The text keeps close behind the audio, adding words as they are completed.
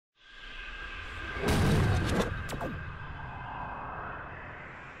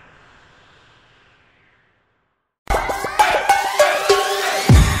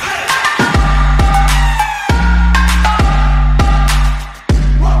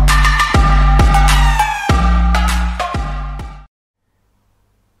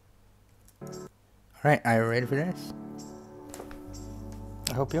Alright, are you ready for this?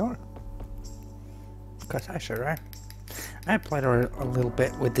 I hope you are. Because I sure am. I played a little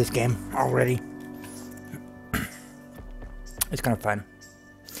bit with this game already. It's kind of fun.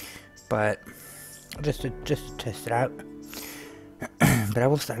 But just to test it out. But I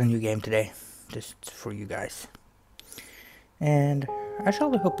will start a new game today. Just for you guys. And I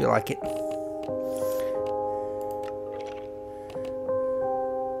surely hope you like it.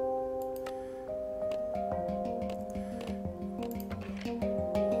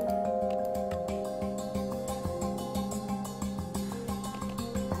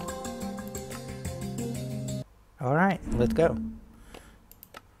 Alright, let's go.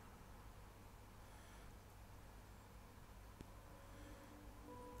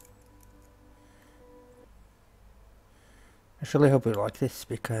 I really hope you like this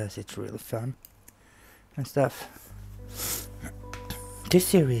because it's really fun and stuff. This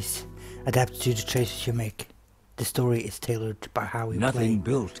series adapts to the choices you make. The story is tailored by how we play. Nothing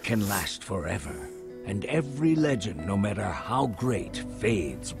built can last forever, and every legend, no matter how great,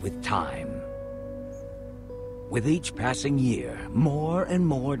 fades with time. With each passing year, more and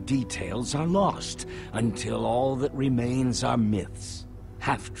more details are lost, until all that remains are myths,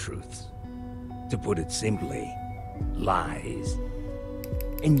 half-truths. To put it simply, lies.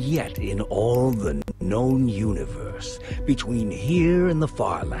 And yet, in all the known universe, between here and the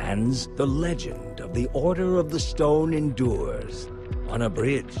far lands, the legend of the Order of the Stone endures,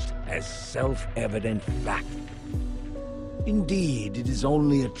 unabridged as self-evident fact. Indeed, it is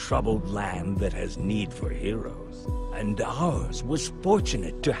only a troubled land that has need for heroes, and ours was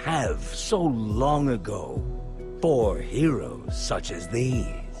fortunate to have, so long ago, 4 heroes such as these.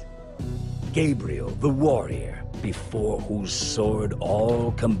 Gabriel the warrior, before whose sword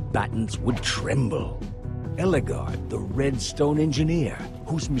all combatants would tremble. Ellegaard the redstone engineer,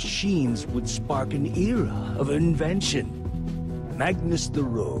 whose machines would spark an era of invention. Magnus the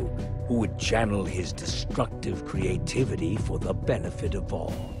rogue, who would channel his destructive creativity for the benefit of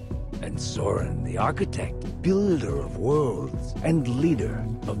all. And Zoran the architect, builder of worlds, and leader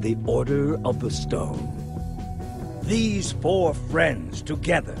of the Order of the Stone. These 4 friends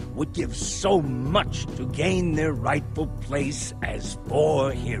together would give so much to gain their rightful place as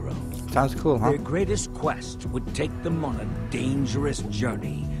 4 heroes. Sounds cool, huh? Their greatest quest would take them on a dangerous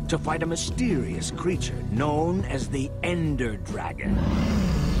journey to fight a mysterious creature known as the Ender Dragon.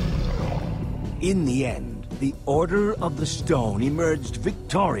 In the end, the Order of the Stone emerged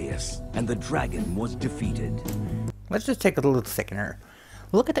victorious, and the dragon was defeated. Let's just take a little second here.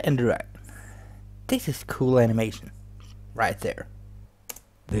 Look at the Ender Dragon. This is cool animation. Right there.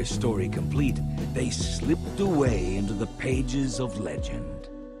 Their story complete, they slipped away into the pages of legend.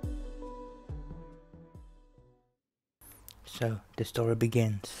 So, the story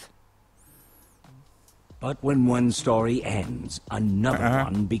begins. But when one story ends, another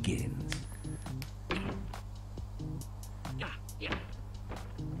one begins.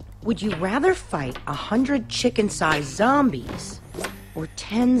 Would you rather fight 100 chicken-sized zombies or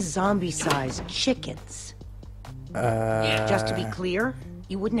 10 zombie-sized chickens? Just to be clear,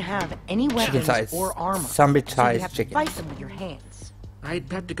 you wouldn't have any weapons or armor, so you'd zombie-sized have to chickens. fight them with your hands.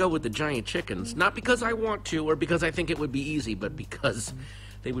 I'd have to go with the giant chickens, not because I want to or because I think it would be easy, but because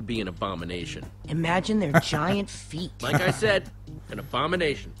they would be an abomination. Imagine their giant feet. Like I said, an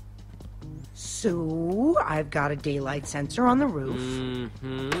abomination. So, I've got a daylight sensor on the roof.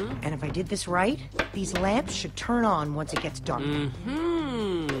 And if I did this right, these lamps should turn on once it gets dark.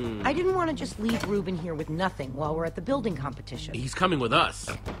 I didn't want to just leave Ruben here with nothing while we're at the building competition. He's coming with us.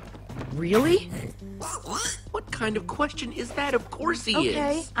 Really? What kind of question is that? Of course he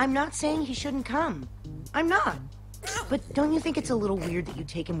Okay, is. I'm not saying he shouldn't come. I'm not. But don't you think it's a little weird that you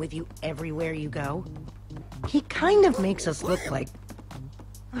take him with you everywhere you go? He kind of makes us look like,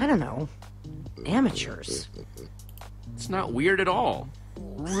 I don't know, amateurs. It's not weird at all.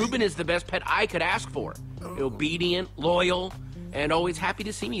 Ruben is the best pet I could ask for. Obedient, loyal, and always happy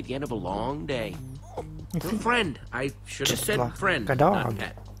to see me at the end of a long day. Friend. I should have Just said like friend, a dog. not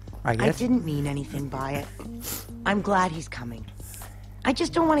pet. I I guess. didn't mean anything by it. I'm glad he's coming. I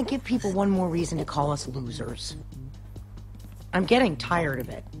just don't want to give people one more reason to call us losers. I'm getting tired of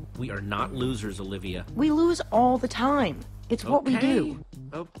it. We are not losers, Olivia. We lose all the time. It's what we do.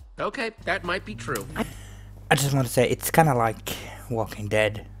 Oh, okay, that might be true. I just want to say, it's kind of like Walking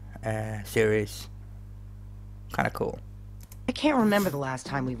Dead series. Kind of cool. I can't remember the last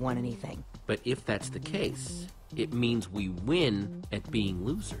time we won anything. But if that's the case, it means we win at being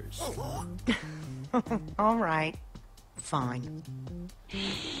losers. All right. Fine. Did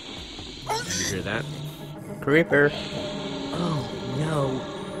you hear that? Creeper. Oh, no.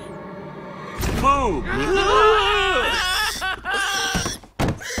 Boom!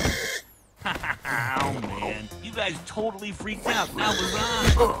 Oh, man. You guys totally freaked out. Now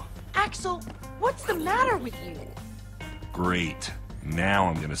we're on. Axel, what's the matter with you? Great. Now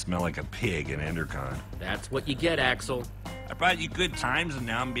I'm gonna smell like a pig in Endercon. That's what you get, Axel. I brought you good times and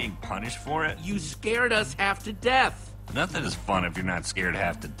now I'm being punished for it? You scared us half to death. Nothing is fun if you're not scared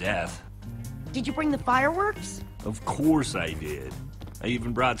half to death. Did you bring the fireworks? Of course I did. I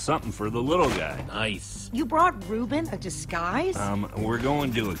even brought something for the little guy. Nice. You brought Reuben a disguise? We're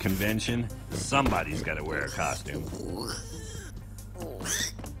going to a convention. Somebody's gotta wear a costume.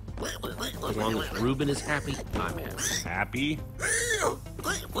 As long as Reuben is happy, I'm happy. Happy?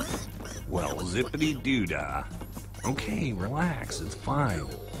 Well, zippity-doo-dah. Okay, relax, it's fine.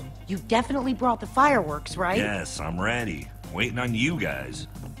 You definitely brought the fireworks, right? Yes, I'm ready. Waiting on you guys.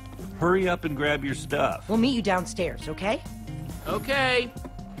 Hurry up and grab your stuff. We'll meet you downstairs, okay? Okay.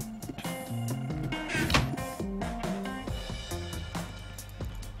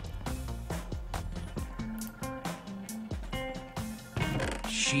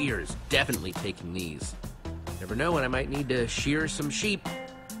 Shear's definitely taking these. Never know when I might need to shear some sheep.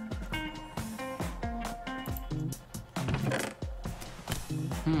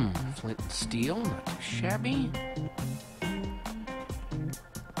 Flint and steel, not too shabby.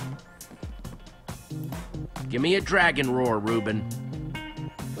 Give me a dragon roar, Reuben.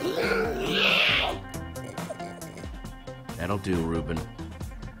 That'll do, Reuben.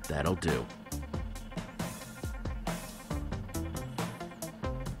 That'll do.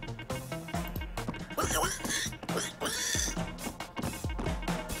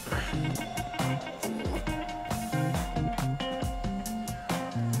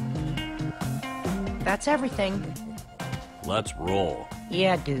 That's everything. Let's roll.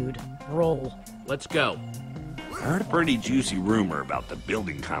 Yeah, dude. Roll. Let's go. I heard a pretty juicy rumor about the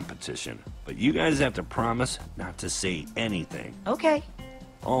building competition, but you guys have to promise not to say anything. Okay.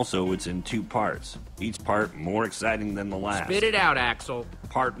 Also, it's in 2 parts. Each part more exciting than the last. Spit it out, Axel.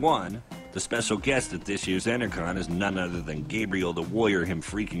 Part 1, the special guest at this year's Endercon is none other than Gabriel the Warrior him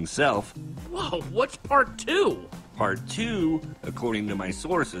freaking self. Whoa, what's part 2? Part 2, according to my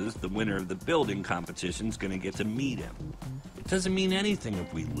sources, the winner of the building competition's gonna get to meet him. It doesn't mean anything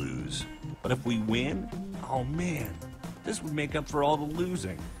if we lose, but if we win, oh man, this would make up for all the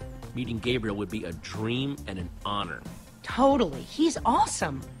losing. Meeting Gabriel would be a dream and an honor. Totally. He's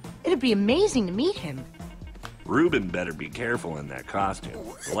awesome. It'd be amazing to meet him. Reuben better be careful in that costume.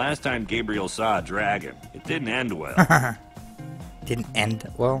 The last time Gabriel saw a dragon, it didn't end well. Didn't end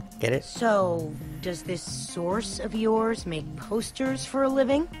well, get it? So, does this source of yours make posters for a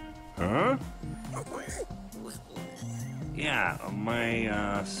living? Huh? Yeah,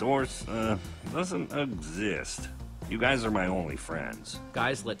 my source doesn't exist. You guys are my only friends.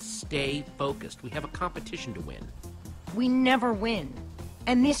 Guys, let's stay focused. We have a competition to win. We never win.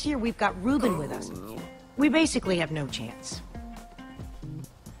 And this year we've got Reuben with us. We basically have no chance.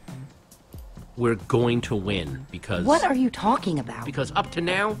 We're going to win because... What are you talking about? Because up to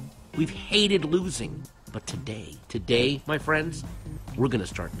now, we've hated losing. But today, my friends, we're gonna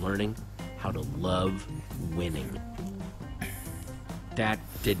start learning how to love winning. That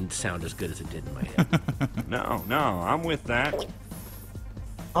didn't sound as good as it did in my head. No, I'm with that.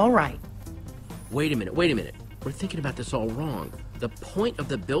 All right. Wait a minute. We're thinking about this all wrong. The point of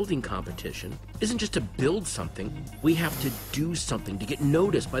the building competition isn't just to build something. We have to do something to get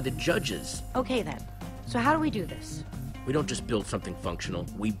noticed by the judges. Okay then. So how do we do this? We don't just build something functional,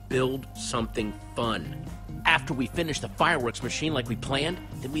 we build something fun. After we finish the fireworks machine like we planned,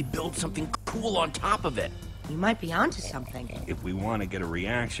 then we build something cool on top of it. You might be onto something. If we want to get a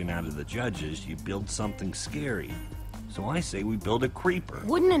reaction out of the judges, you build something scary. So I say we build a creeper.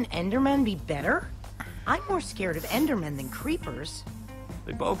 Wouldn't an Enderman be better? I'm more scared of Endermen than creepers.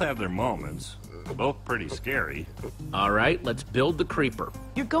 They both have their moments. They're both pretty scary. All right, let's build the creeper.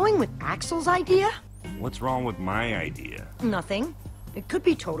 You're going with Axel's idea? What's wrong with my idea? Nothing. It could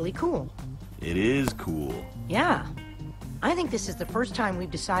be totally cool. It is cool. Yeah. I think this is the first time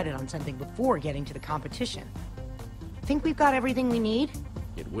we've decided on something before getting to the competition. Think we've got everything we need?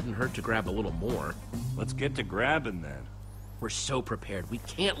 It wouldn't hurt to grab a little more. Let's get to grabbing then. We're so prepared. We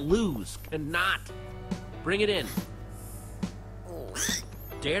can't lose. Cannot. Bring it in.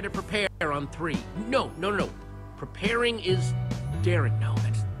 Dare to prepare on 3. No. Preparing is daring. No,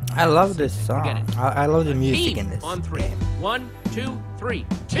 that's... I love this song. Forget it. I love the music Team in this on 3. game. 1, 2, 3.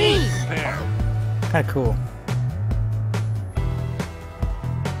 Team! There. Kind of cool.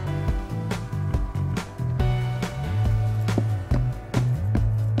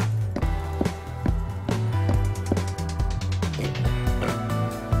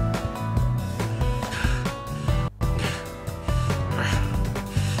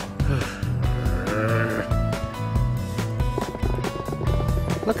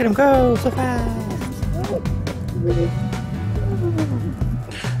 Look at him go so fast.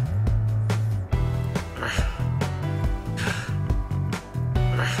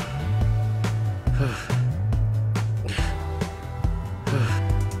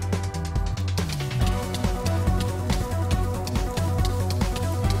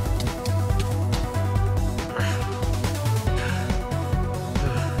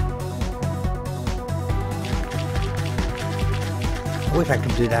 I wish I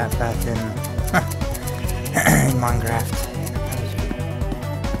could do that fast in, in Minecraft.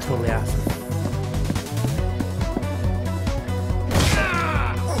 That was totally awesome.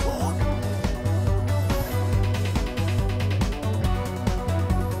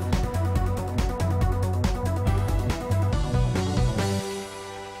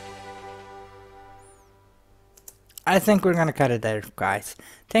 I think we're gonna cut it there, guys.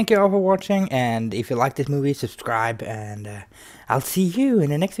 Thank you all for watching, and if you like this movie, subscribe, and I'll see you in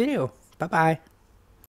the next video. Bye bye.